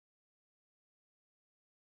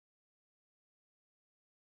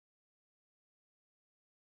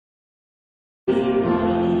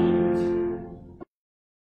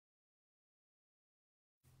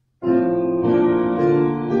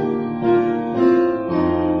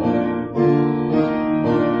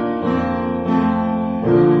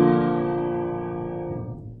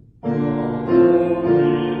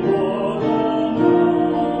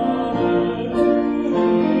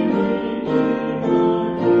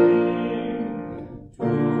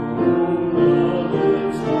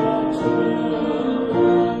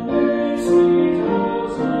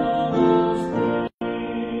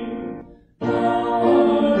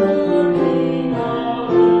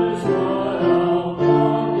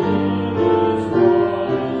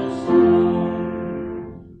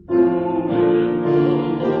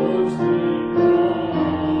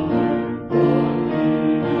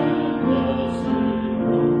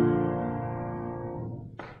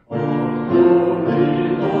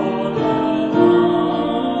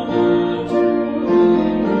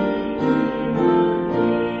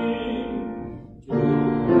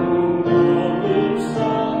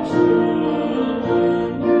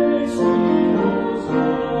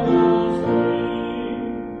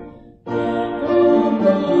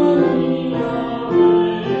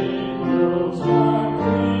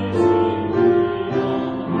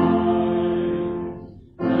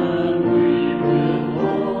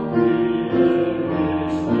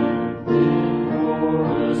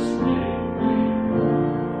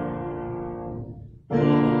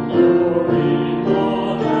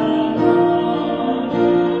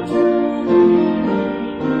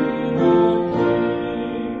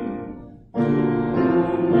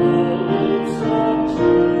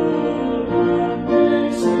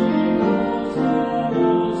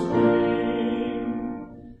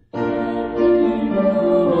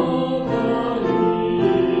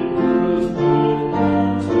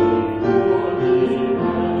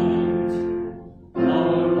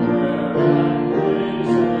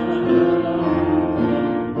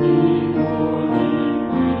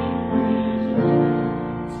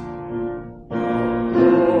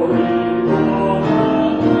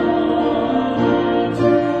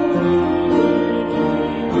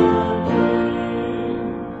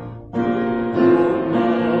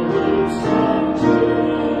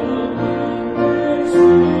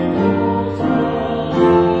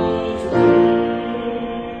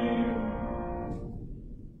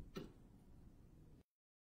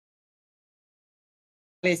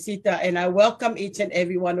And I welcome each and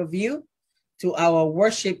every one of you to our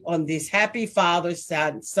worship on this happy Father's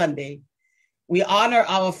Sunday. We honor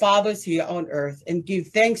our fathers here on earth and give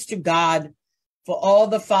thanks to God for all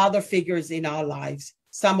the father figures in our lives.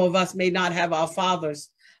 Some of us may not have our fathers,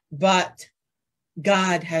 but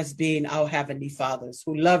God has been our Heavenly Fathers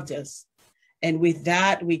who loved us. And with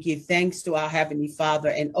that, we give thanks to our Heavenly Father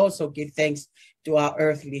and also give thanks to our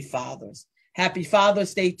earthly fathers. Happy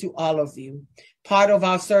Father's Day to all of you. Part of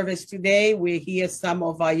our service today, we hear some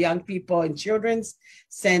of our young people and children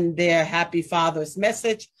send their Happy Father's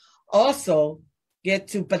message. Also, get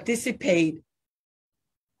to participate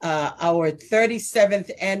our 37th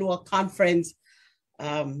annual conference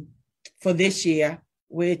for this year,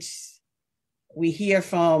 which we hear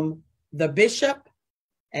from the bishop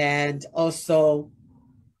and also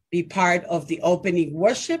be part of the opening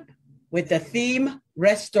worship with the theme,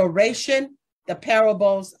 Restoration, the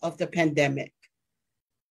Parables of the Pandemic.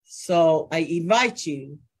 So I invite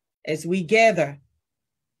you as we gather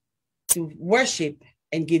to worship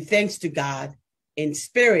and give thanks to God in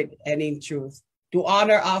spirit and in truth, to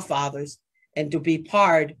honor our fathers and to be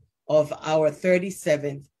part of our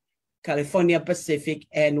 37th California Pacific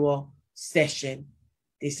annual session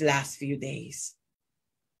these last few days.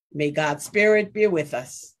 May God's Spirit be with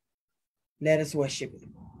us. Let us worship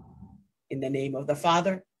Him. In the name of the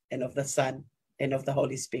Father, and of the Son, and of the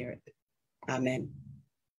Holy Spirit. Amen.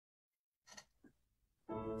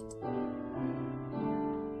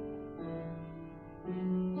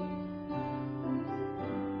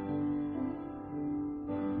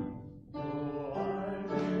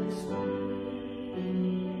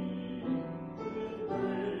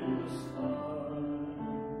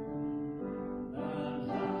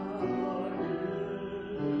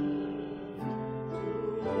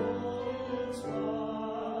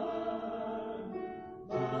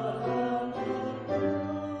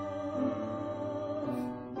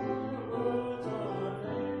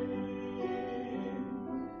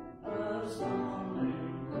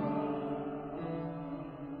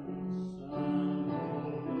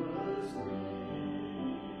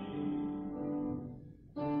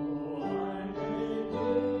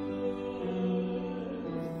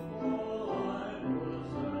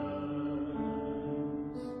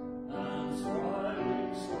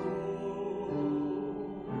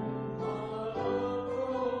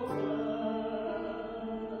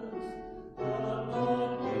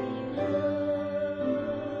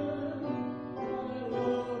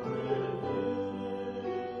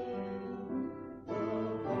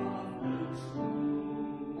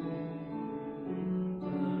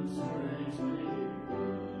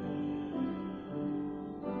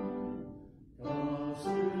 The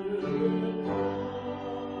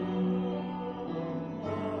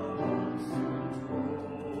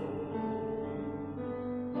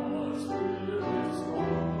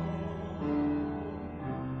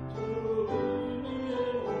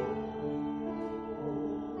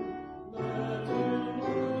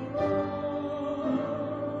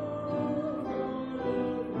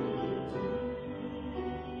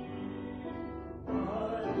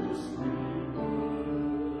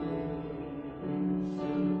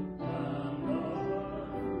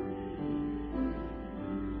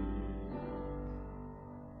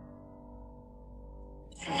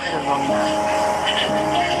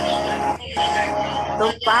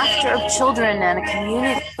laughter of children and a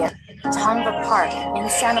community at Tonga Park in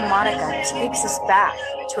Santa Monica takes us back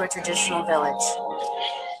to a traditional village.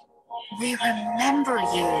 We remember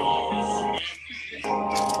you.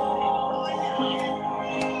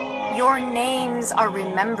 Your names are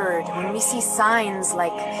remembered when we see signs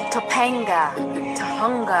like Topanga,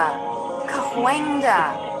 Tahunga,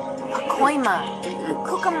 Kahuenga, Pacoima,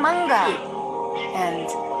 Cucamonga, and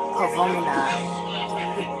Pavona.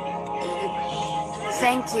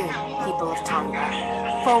 Thank you, people of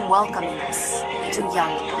Tonga, for welcoming us to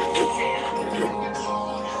Young Park.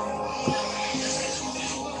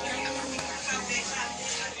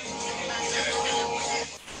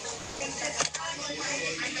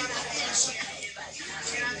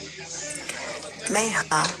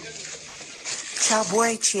 Meha,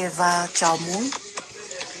 Chabue Chieva Chalmu,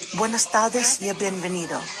 Buenas tardes y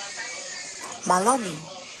bienvenido. Maloni,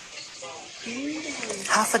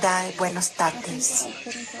 Hafadai Buenas tardes.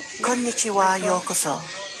 Konnichiwa yokoso.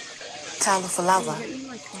 Talufalava.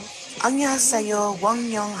 Annyeonghaseyo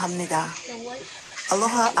Wangyong Hamnida.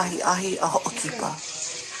 Aloha ahi ahi aho okipa.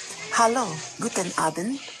 Hallo, guten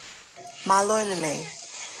Abend. Maloy lele.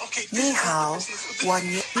 Ni hao, wan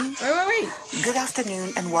yin. Good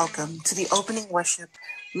afternoon and welcome to the opening worship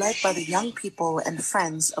led by the young people and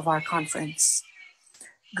friends of our conference.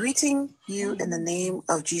 Greeting you in the name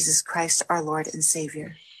of Jesus Christ, our Lord and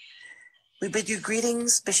Savior. We bid you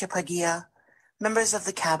greetings, Bishop Hagia, members of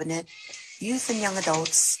the cabinet, youth and young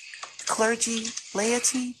adults, clergy,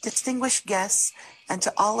 laity, distinguished guests, and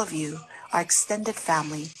to all of you, our extended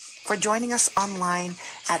family, for joining us online,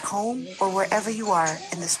 at home, or wherever you are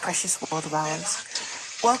in this precious world of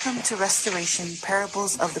ours. Welcome to Restoration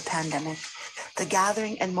Parables of the Pandemic, the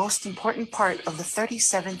gathering and most important part of the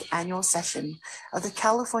 37th annual session of the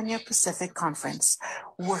California Pacific Conference,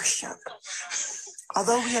 worship.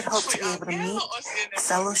 Although we had hoped to be able to meet,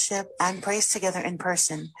 fellowship, and praise together in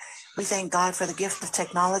person, we thank God for the gift of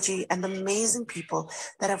technology and the amazing people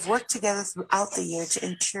that have worked together throughout the year to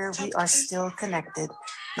ensure we are still connected,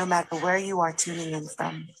 no matter where you are tuning in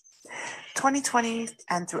from. 2020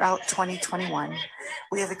 and throughout 2021,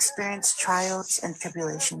 we have experienced trials and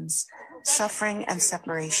tribulations, suffering and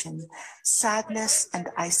separation, sadness and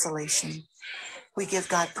isolation. We give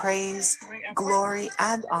God praise, glory,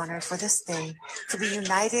 and honor for this day to be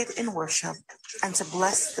united in worship and to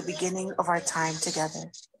bless the beginning of our time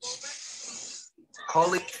together.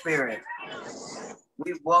 Holy Spirit,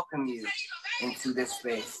 we welcome you into this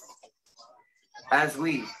space. As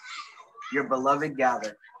we, your beloved,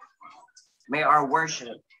 gather, may our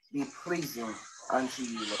worship be pleasing unto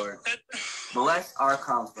you, Lord. Bless our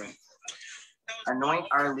conference. Anoint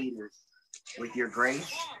our leaders with your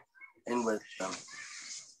grace and wisdom.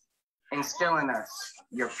 Instill in us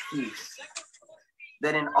your peace,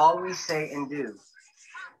 that in all we say and do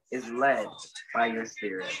is led by your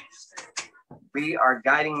Spirit. Be our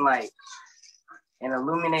guiding light and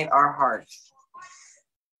illuminate our hearts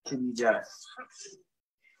to be just,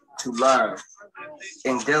 to love,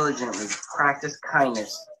 and diligently practice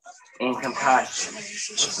kindness and compassion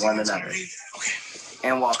with one another,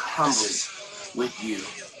 and walk humbly with you,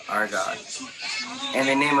 our God. In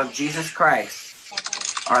the name of Jesus Christ,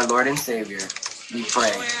 our Lord and Savior, we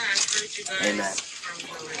pray. Amen.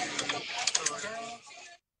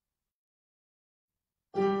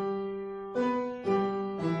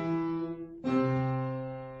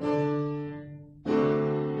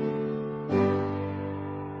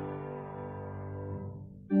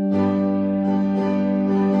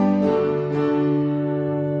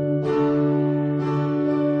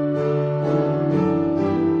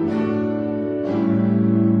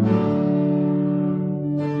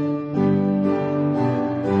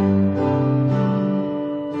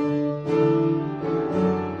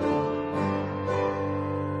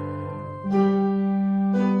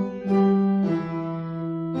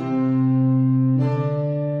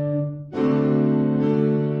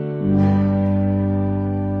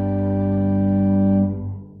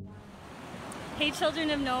 Hey children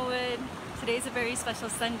of Norwood, Today's a very special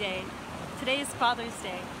Sunday. Today is Father's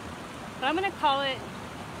Day, but I'm going to call it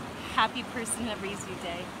Happy Person That Raised You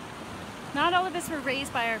Day. Not all of us were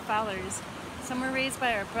raised by our fathers. Some were raised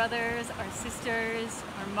by our brothers, our sisters,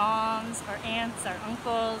 our moms, our aunts, our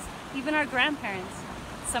uncles, even our grandparents.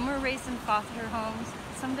 Some were raised in foster homes.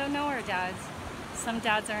 Some don't know our dads. Some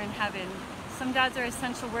dads are in heaven. Some dads are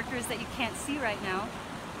essential workers that you can't see right now.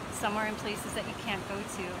 Some are in places that you can't go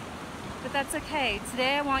to. But that's okay.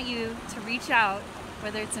 Today I want you to reach out,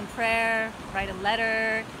 whether it's in prayer, write a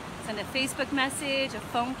letter, send a Facebook message, a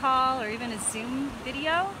phone call, or even a Zoom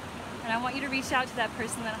video. And I want you to reach out to that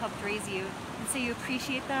person that helped raise you and say you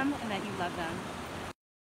appreciate them and that you love them.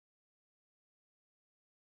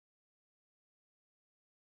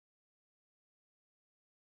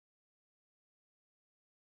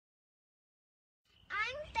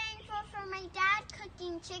 I'm thankful for my dad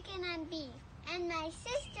cooking chicken and beef. And my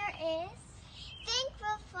sister is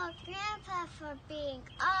thankful for Grandpa for being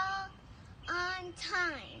all on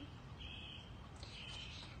time.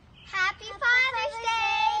 Happy Father's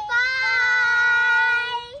Day!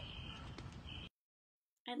 Bye!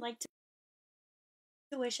 I'd like to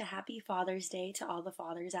wish a happy Father's Day to all the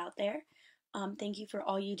fathers out there. Thank you for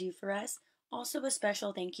all you do for us. Also a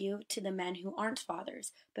special thank you to the men who aren't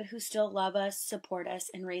fathers, but who still love us, support us,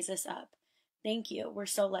 and raise us up. Thank you. We're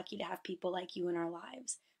so lucky to have people like you in our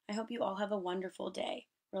lives. I hope you all have a wonderful day,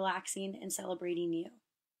 relaxing and celebrating you.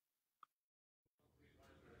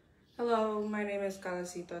 Hello, my name is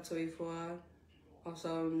Kalasita Tuifua,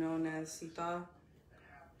 also known as Sita.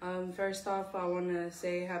 First off, I want to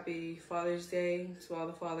say Happy Father's Day to all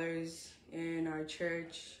the fathers in our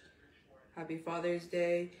church. Happy Father's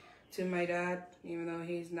Day to my dad, even though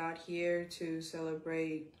he's not here to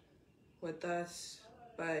celebrate with us,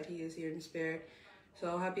 but he is here in spirit.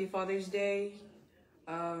 So happy Father's Day.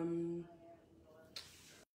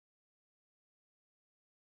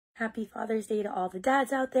 Happy Father's Day to all the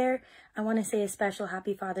dads out there. I want to say a special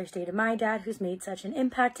Happy Father's Day to my dad, who's made such an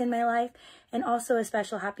impact in my life, and also a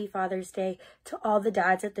special Happy Father's Day to all the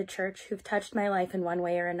dads at the church who've touched my life in one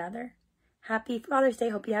way or another. Happy Father's Day.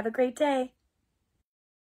 Hope you have a great day.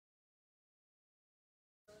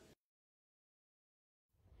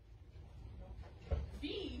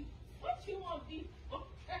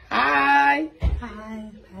 Hi.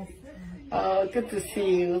 Hi. Oh, good to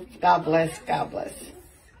see you. God bless. God bless.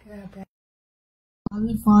 All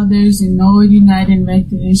the fathers in Norwood United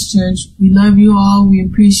Methodist Church, we love you all. We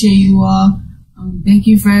appreciate you all. Thank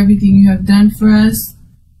you for everything you have done for us.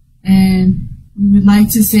 And we would like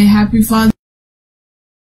to say Happy Father.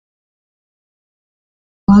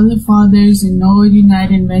 All the fathers in Norwood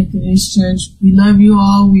United Methodist Church, we love you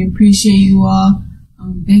all. We appreciate you all.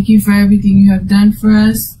 Thank you for everything you have done for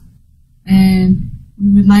us. And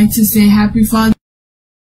we would like to say Happy Father.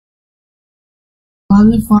 All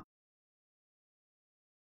the fathers.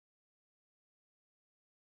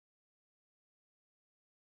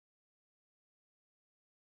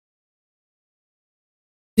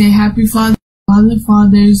 Say Happy Father, all the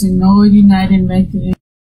fathers in Norwood United Methodist.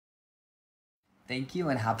 Thank you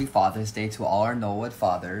and happy Father's Day to all our Norwood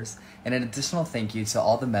fathers, and an additional thank you to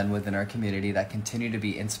all the men within our community that continue to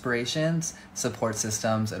be inspirations, support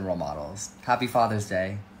systems, and role models. Happy Father's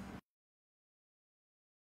Day.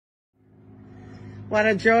 What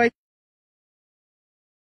a joy.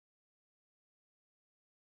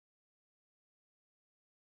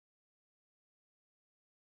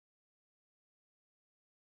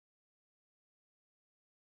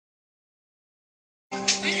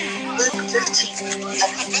 Luke 15.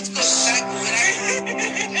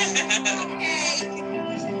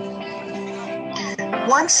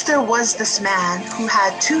 Once there was this man who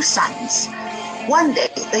had 2 sons. One day,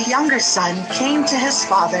 the younger son came to his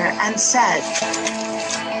father and said,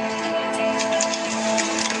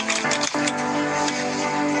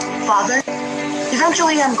 "Father,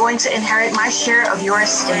 eventually I'm going to inherit my share of your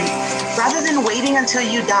estate. Rather than waiting until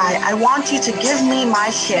you die, I want you to give me my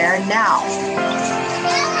share now."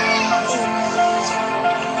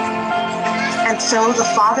 And so the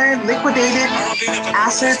father liquidated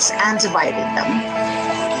assets and divided them.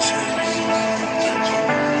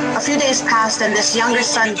 A few days passed, and this younger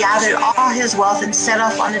son gathered all his wealth and set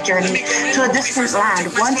off on a journey to a distant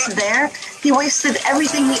land. Once there, he wasted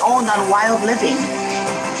everything he owned on wild living.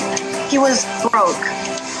 He was broke.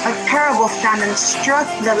 A terrible famine struck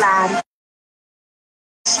the land,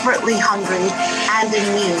 desperately hungry and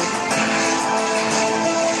in need.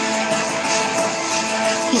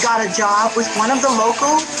 He got a job with one of the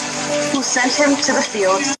locals who sent him to the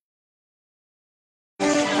fields.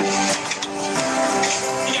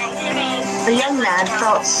 The young man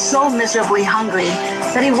felt so miserably hungry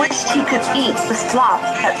that he wished he could eat the slop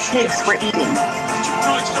that pigs were eating.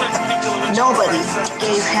 Nobody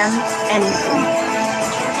gave him anything.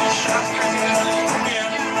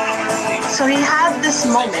 So he had this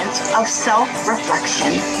moment of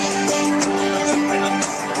self-reflection.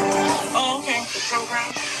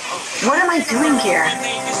 What am I doing here?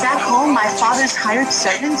 Back home, my father's hired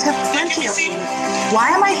servants have plenty of food. Why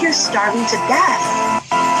am I here starving to death?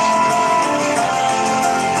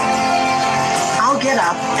 I'll get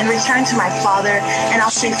up and return to my father, and I'll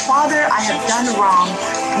say, Father, I have done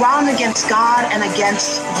wrong against God and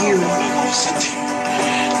against you.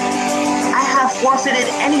 I have forfeited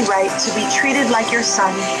any right to be treated like your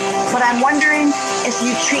son, but I'm wondering if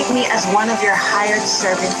you treat me as one of your hired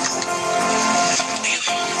servants.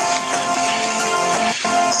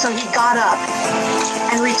 So he got up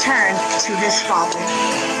and returned to his father.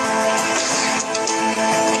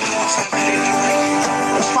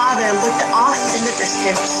 The father looked off in the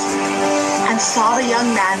distance and saw the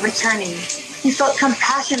young man returning. He felt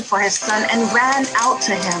compassion for his son and ran out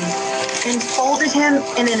to him, enfolded him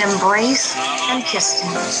in an embrace, and kissed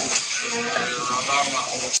him.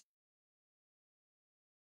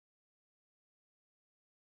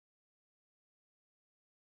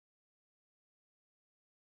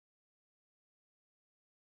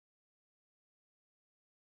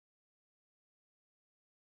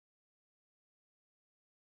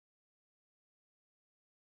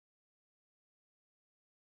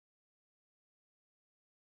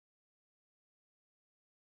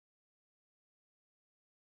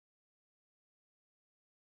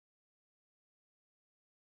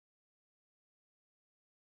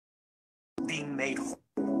 Being made whole.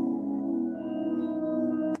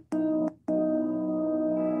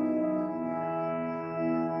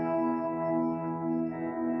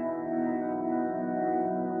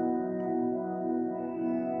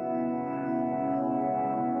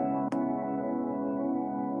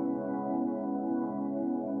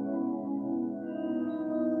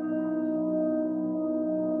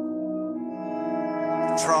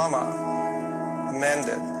 Trauma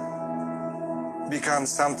mended becomes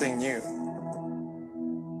something new.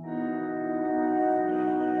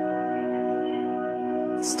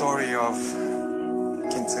 Story of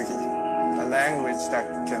Kintsugi, a language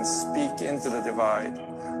that can speak into the divide,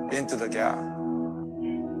 into the gap.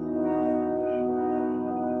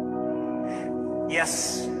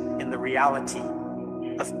 Yes, in the reality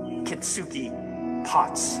of Kitsugi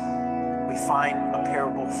pots, we find a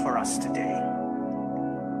parable for us today,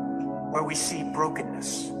 where we see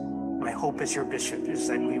brokenness. My hope as your bishop is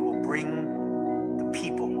that we will bring the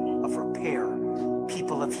people of repair,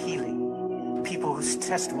 people of healing, people whose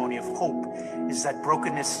testimony of hope is that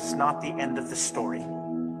brokenness is not the end of the story.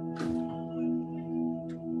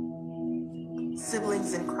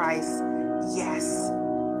 Siblings in Christ, yes,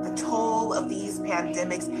 the toll of these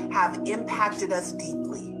pandemics have impacted us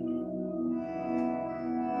deeply.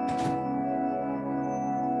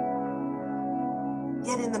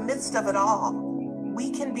 Yet in the midst of it all,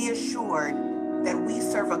 we can be assured that we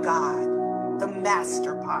serve a God, the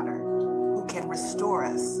master potter, who can restore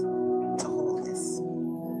us to wholeness.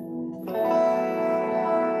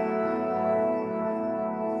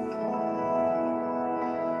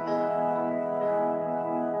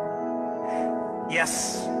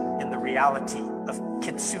 Yes, in the reality of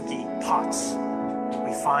Kitsugi pots,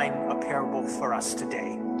 we find a parable for us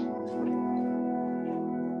today.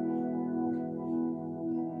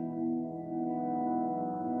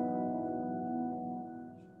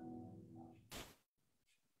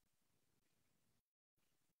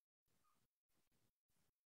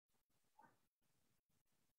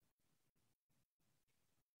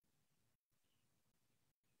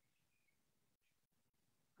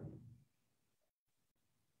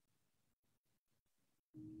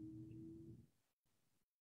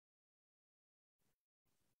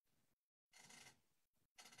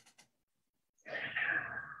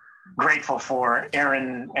 Grateful for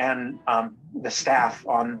Aaron and the staff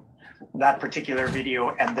on that particular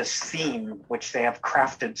video and this theme, which they have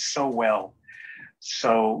crafted so well.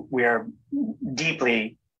 So we are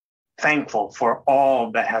deeply thankful for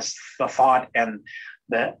all that has the thought and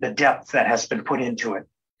the depth that has been put into it.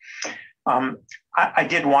 I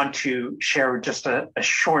did want to share just a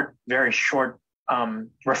short, very short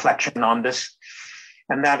reflection on this.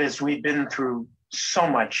 And that is, we've been through so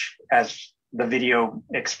much, as the video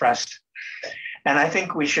expressed. And I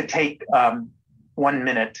think we should take 1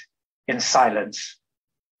 minute in silence.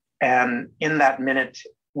 And in that minute,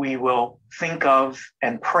 we will think of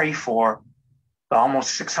and pray for the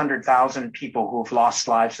almost 600,000 people who have lost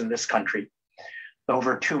lives in this country, the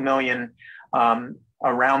over 2 million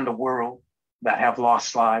around the world that have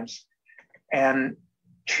lost lives, and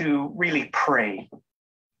to really pray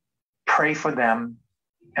for them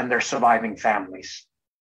and their surviving families.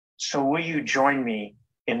 So will you join me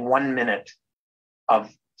in 1 minute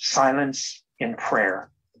of silence in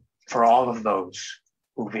prayer for all of those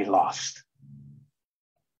who we lost?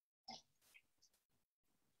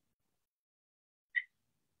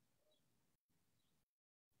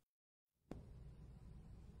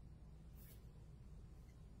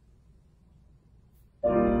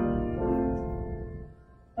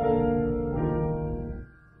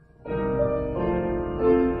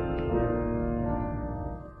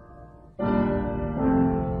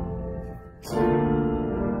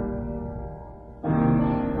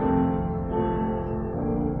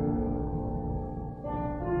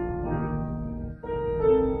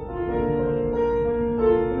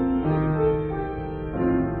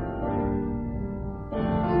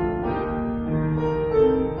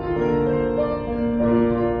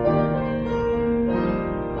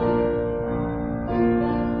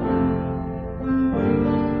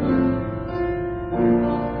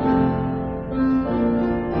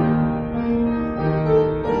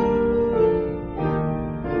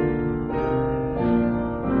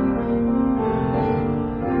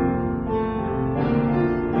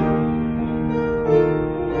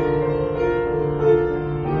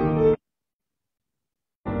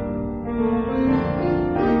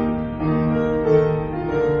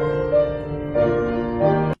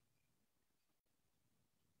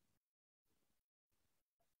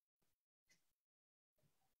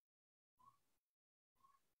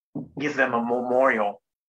 Give them a memorial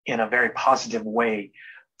in a very positive way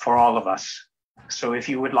for all of us. So if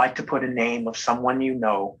you would like to put a name of someone you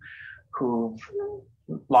know who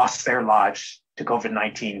lost their lives to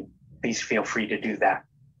COVID-19, please feel free to do that.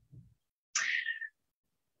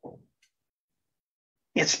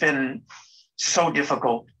 It's been so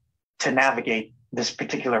difficult to navigate this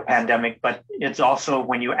particular pandemic, but it's also,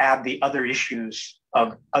 when you add the other issues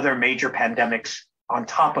of other major pandemics on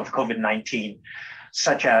top of COVID-19,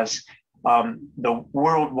 such as the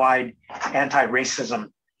worldwide anti-racism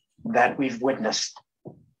that we've witnessed,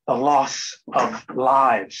 the loss of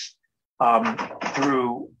lives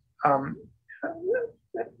through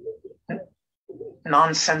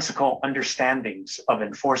nonsensical understandings of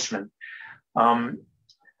enforcement.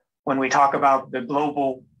 When we talk about the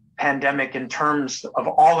global pandemic in terms of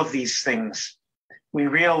all of these things, we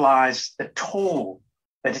realize the toll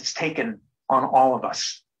that it's taken on all of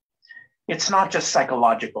us. It's not just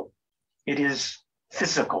psychological, it is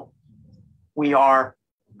physical. We are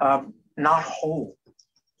not whole.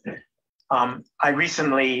 I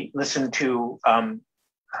recently listened to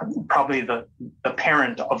probably the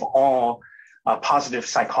parent of all positive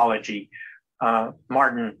psychology,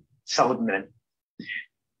 Martin Seligman.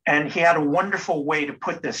 And he had a wonderful way to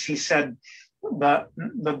put this. He said, the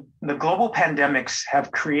global pandemics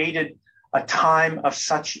have created a time of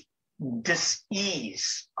such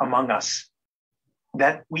dis-ease among us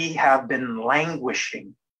that we have been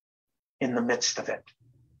languishing in the midst of it.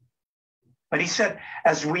 But he said,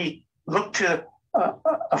 as we look to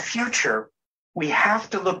a future, we have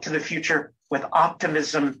to look to the future with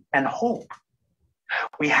optimism and hope.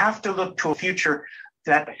 We have to look to a future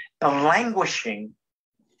that the languishing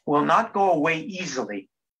will not go away easily,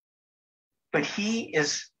 but he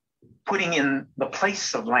is putting in the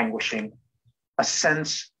place of languishing a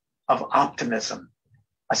sense of optimism,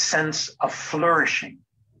 a sense of flourishing,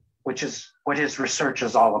 which is what his research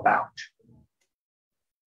is all about.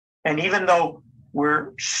 And even though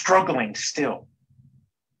we're struggling still,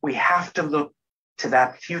 we have to look to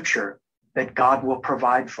that future that God will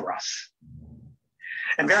provide for us.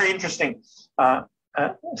 And very interesting,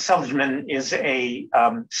 Seligman is a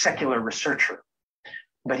secular researcher,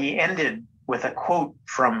 but he ended with a quote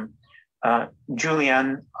from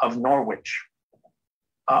Julian of Norwich,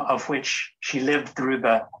 of which she lived through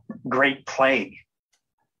the Great Plague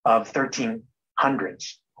of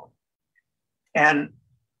 1300s. And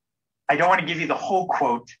I don't want to give you the whole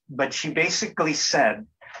quote, but she basically said,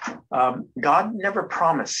 God never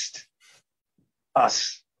promised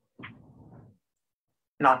us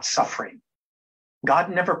not suffering.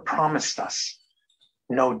 God never promised us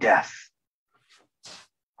no death.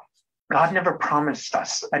 God never promised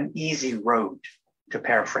us an easy road, to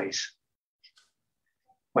paraphrase.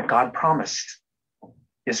 What God promised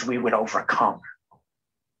is we would overcome.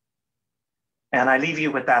 And I leave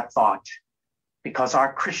you with that thought, because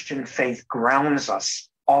our Christian faith grounds us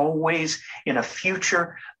always in a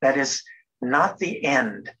future that is not the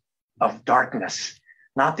end of darkness,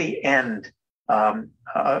 not the end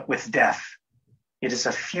with death. It is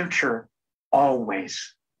a future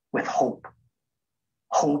always with hope.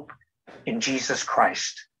 Hope in Jesus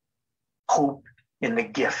Christ. Hope in the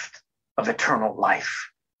gift of eternal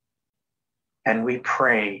life. And we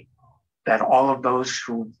pray that all of those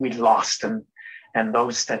who we lost and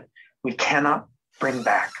those that we cannot bring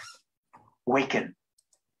back, waken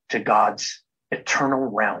to God's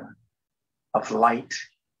eternal realm of light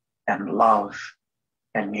and love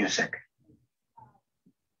and music.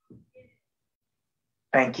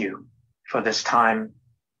 Thank you for this time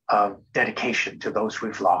of dedication to those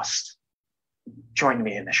we've lost. Join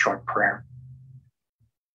me in a short prayer.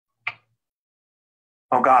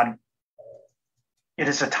 Oh God, it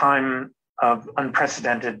is a time of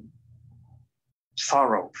unprecedented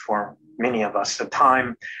sorrow for many of us, a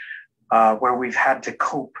time where we've had to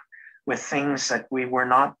cope with things that we were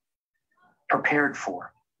not prepared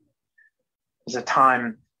for. It's a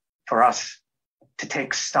time for us to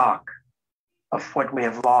take stock of what we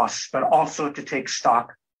have lost, but also to take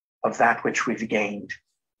stock of that which we've gained.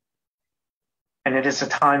 And it is a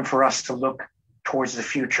time for us to look towards the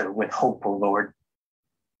future with hope, O Lord.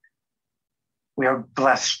 We are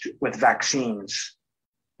blessed with vaccines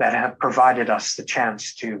that have provided us the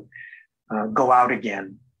chance to go out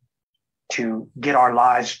again, to get our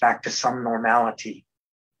lives back to some normality.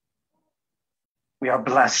 We are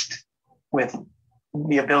blessed with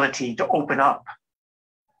the ability to open up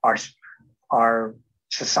our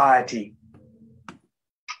society.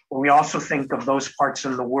 We also think of those parts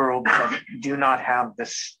in the world that do not have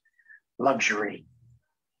this luxury,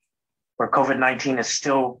 where COVID-19 is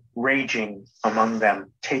still raging among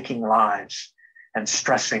them, taking lives and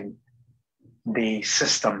stressing the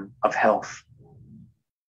system of health.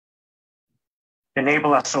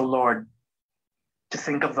 Enable us, O Lord, to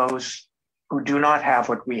think of those who do not have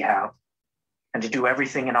what we have and to do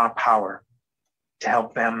everything in our power to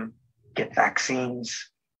help them get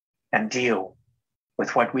vaccines and deal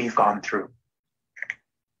with what we've gone through.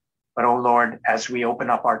 But, O Lord, as we open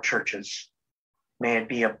up our churches, may it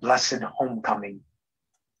be a blessed homecoming.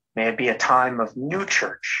 May it be a time of new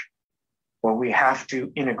church where we have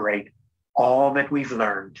to integrate all that we've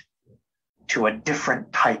learned to a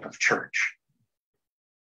different type of church.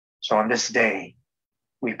 So on this day,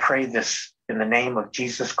 we pray this in the name of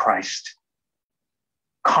Jesus Christ,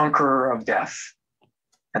 conqueror of death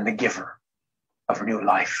and the giver of new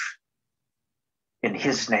life. In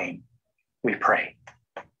his name we pray.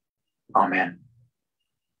 Amen.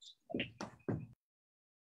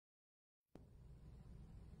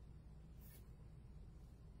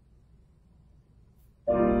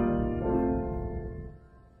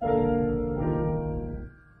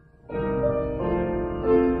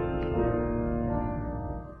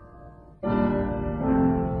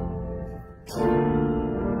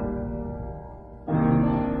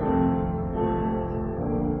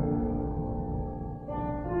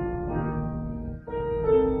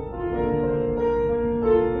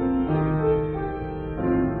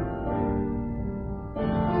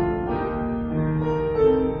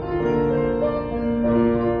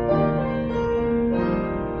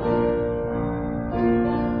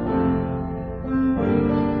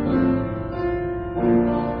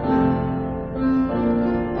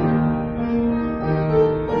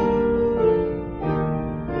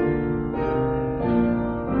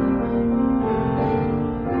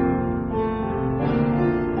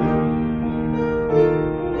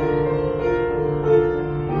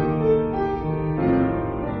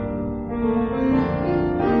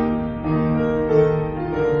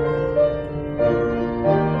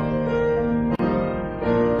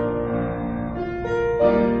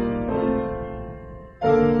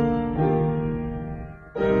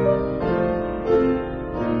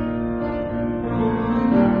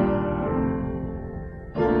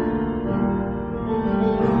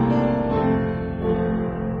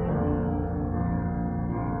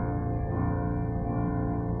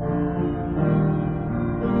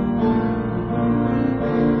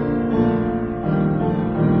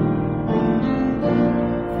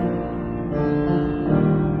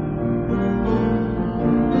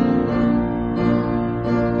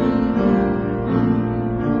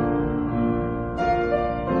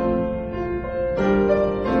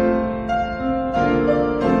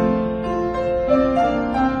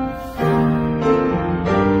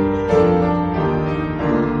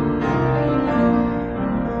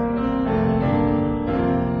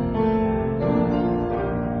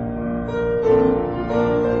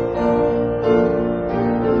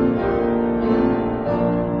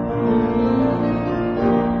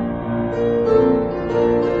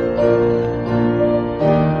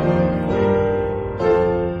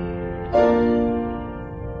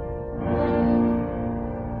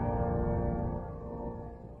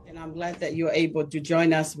 that you're able to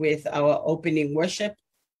join us with our opening worship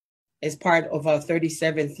as part of our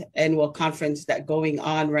 37th annual conference that's going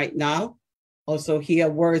on right now. Also hear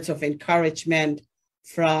words of encouragement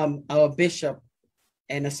from our bishop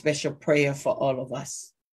and a special prayer for all of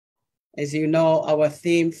us. As you know, our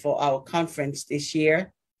theme for our conference this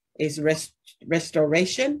year is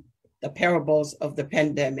restoration, the parables of the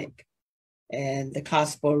pandemic. And the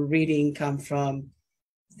gospel reading come from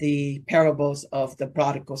the parables of the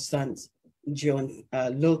prodigal sons,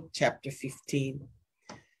 Luke chapter 15.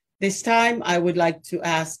 This time, I would like to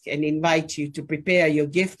ask and invite you to prepare your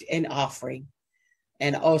gift and offering,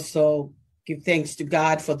 and also give thanks to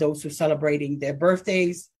God for those who are celebrating their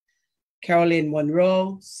birthdays: Carolyn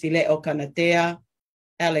Monroe, Sile Okanatea,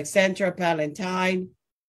 Alexandra Palantine,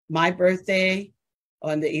 my birthday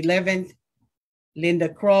on the 11th, Linda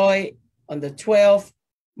Croy on the 12th,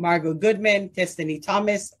 Margot Goodman, Destiny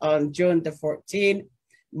Thomas on June the 14th,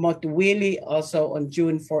 Motuwili also on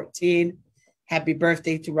June 14th. Happy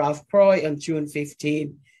birthday to Ralph Croy on June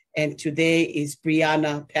 15th. And today is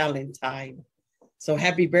Brianna Palantine. So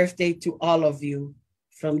happy birthday to all of you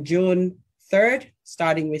from June 3rd,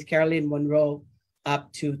 starting with Carolyn Monroe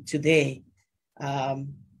up to today.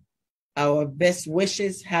 Our best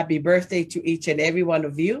wishes, happy birthday to each and every one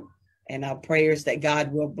of you, and our prayers that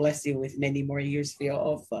God will bless you with many more years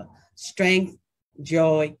of strength,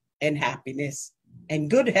 joy, and happiness, and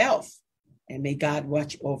good health. And may God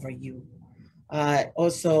watch over you.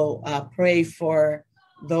 Also pray for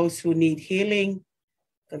those who need healing.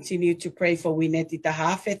 Continue to pray for Wineti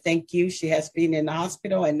Tahafe. Thank you. She has been in the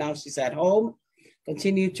hospital and now she's at home.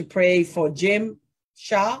 Continue to pray for Jim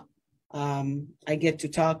Shaw. I get to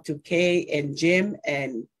talk to Kay and Jim,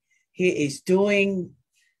 and he is doing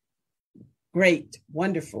great,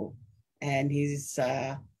 wonderful. And he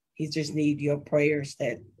just need your prayers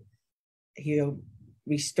that he'll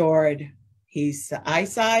restored his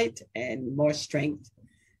eyesight and more strength,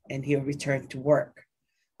 and he'll return to work.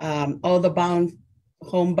 All the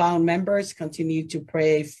homebound members continue to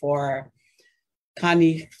pray for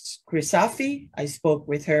Connie Krisafi. I spoke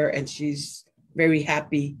with her and she's very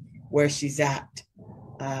happy where she's at.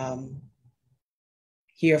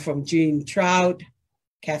 Hear from Jean Trout,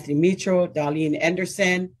 Kathy Mitchell, Darlene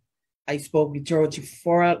Anderson. I spoke with George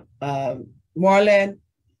Moreland.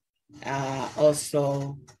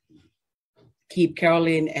 Also keep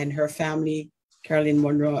Carolyn and her family, Carolyn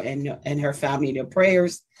Monroe and her family in your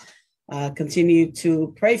prayers. Continue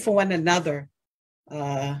to pray for one another.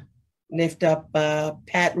 Lift up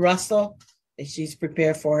Pat Russell, as she's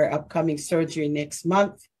prepared for her upcoming surgery next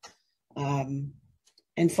month.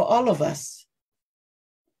 And for all of us,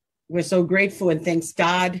 we're so grateful and thanks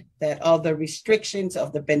God that all the restrictions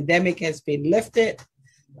of the pandemic has been lifted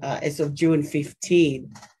as of June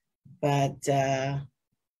 15. But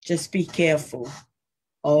just be careful.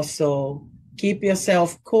 Also, keep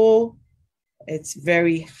yourself cool. It's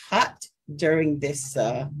very hot during this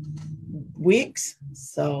weeks,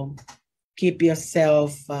 so keep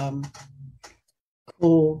yourself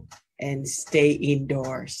cool and stay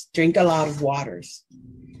indoors. Drink a lot of waters.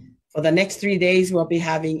 For the next 3 days, we'll be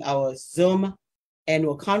having our Zoom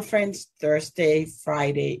annual conference, Thursday,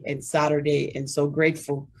 Friday, and Saturday. And so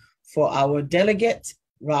grateful for our delegate,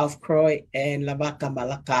 Ralph Croy and Lavaka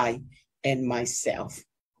Malakai, and myself.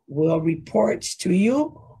 We'll report to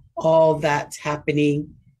you all that's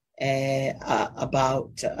happening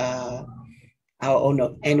about our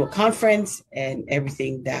own annual conference and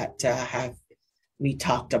everything that we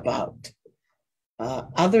talked about.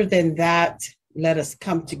 Other than that, let us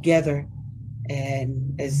come together,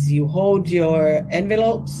 and as you hold your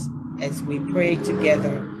envelopes, as we pray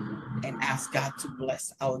together and ask God to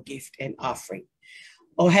bless our gift and offering.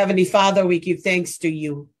 Oh, Heavenly Father, we give thanks to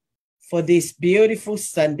you for this beautiful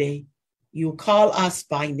Sunday. You call us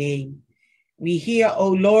by name. We hear,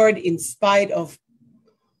 oh Lord, in spite of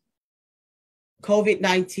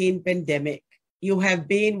COVID-19 pandemic, you have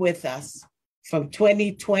been with us from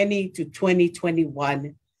 2020 to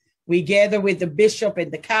 2021. We gather with the bishop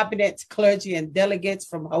and the cabinet, clergy and delegates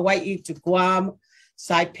from Hawaii to Guam,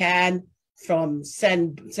 Saipan, from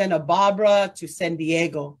Santa Barbara to San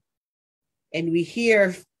Diego. And we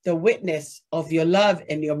hear the witness of your love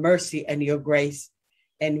and your mercy and your grace.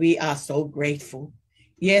 And we are so grateful.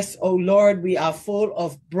 Yes, oh Lord, we are full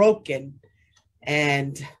of broken,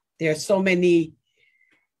 and there are so many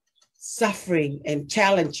suffering and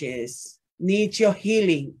challenges, need your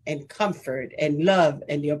healing and comfort and love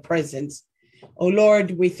and your presence. Oh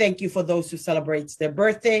Lord, we thank you for those who celebrate their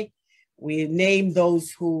birthday. We name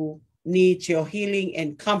those who need your healing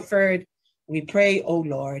and comfort. We pray, oh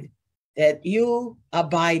Lord, that you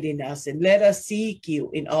abide in us and let us seek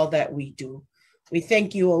you in all that we do. We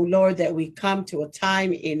thank you, O Lord, that we come to a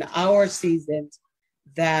time in our seasons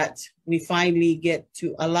that we finally get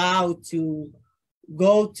to allow to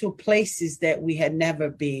go to places that we had never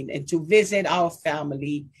been and to visit our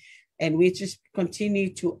family. And we just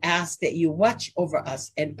continue to ask that you watch over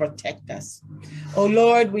us and protect us. Oh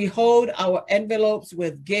Lord, we hold our envelopes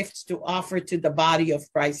with gifts to offer to the body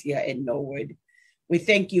of Christ here in Norwood. We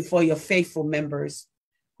thank you for your faithful members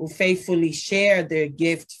who faithfully share their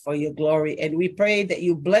gift for your glory. And we pray that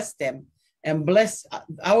you bless them and bless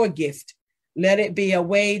our gift. Let it be a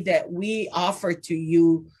way that we offer to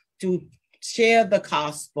you to share the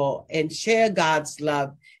gospel and share God's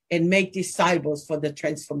love and make disciples for the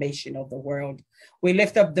transformation of the world. We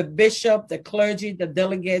lift up the bishop, the clergy, the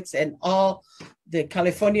delegates, and all the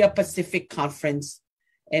California Pacific Conference.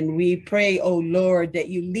 And we pray, oh Lord, that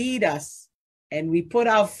you lead us, and we put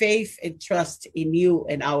our faith and trust in you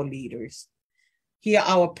and our leaders. Hear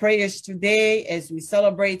our prayers today as we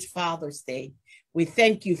celebrate Father's Day. We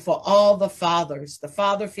thank you for all the fathers, the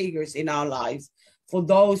father figures in our lives, for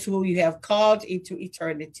those who you have called into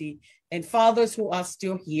eternity, and fathers who are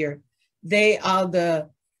still here. They are the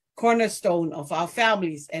cornerstone of our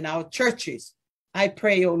families and our churches. I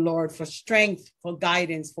pray, oh Lord, for strength, for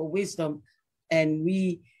guidance, for wisdom, and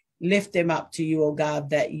we lift them up to you, oh God,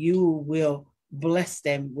 that you will bless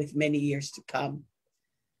them with many years to come.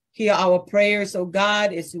 Hear our prayers, oh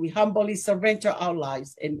God, as we humbly surrender our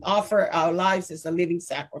lives and offer our lives as a living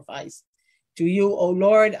sacrifice to you, oh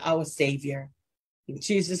Lord, our Savior. In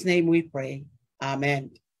Jesus' name we pray.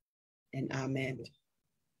 Amen and amen.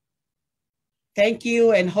 Thank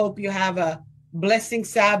you, and hope you have a blessing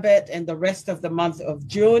Sabbath and the rest of the month of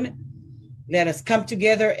June. Let us come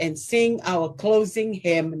together and sing our closing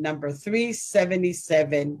hymn, number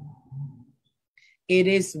 377, It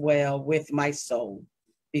Is Well With My Soul,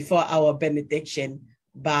 before our benediction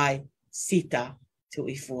by Sita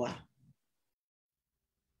Tuifua.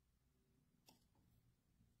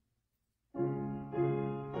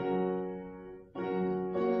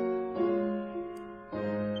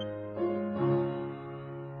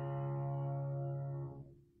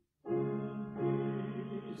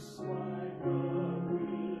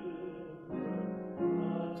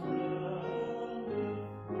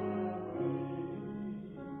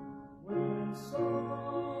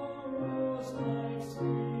 Sorrows like sea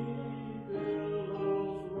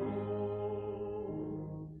billows roll.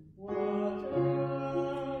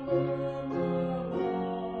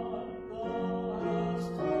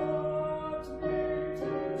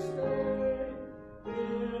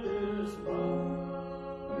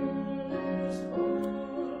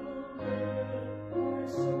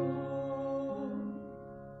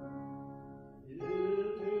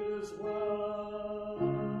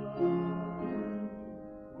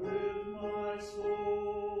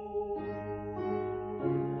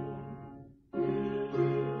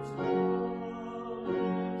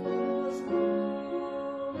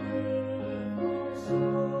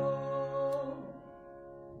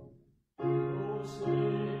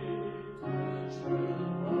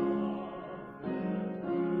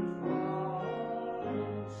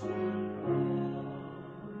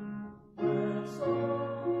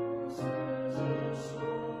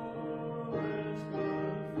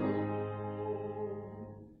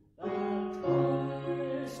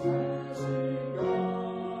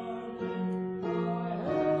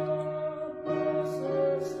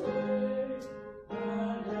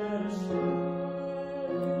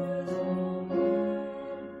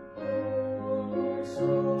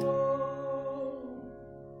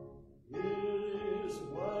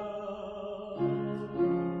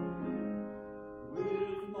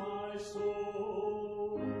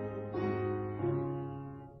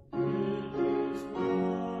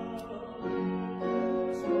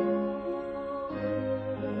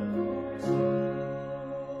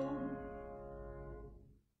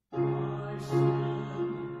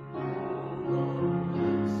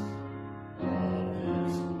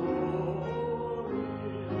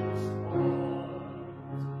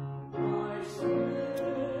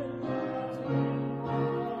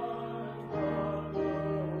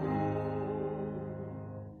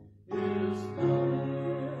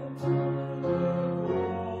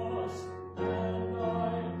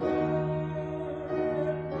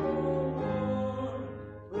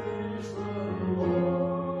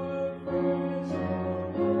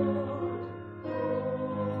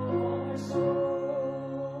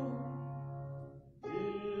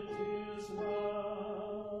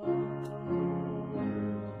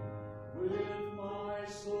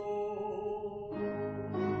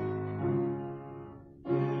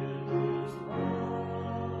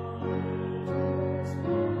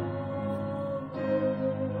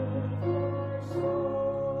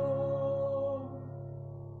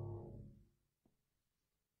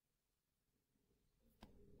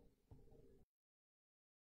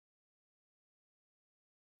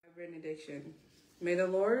 Benediction. May the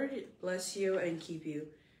Lord bless you and keep you.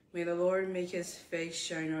 May the Lord make his face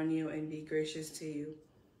shine on you and be gracious to you.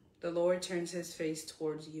 The Lord turns his face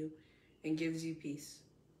towards you and gives you peace.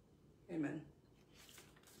 Amen.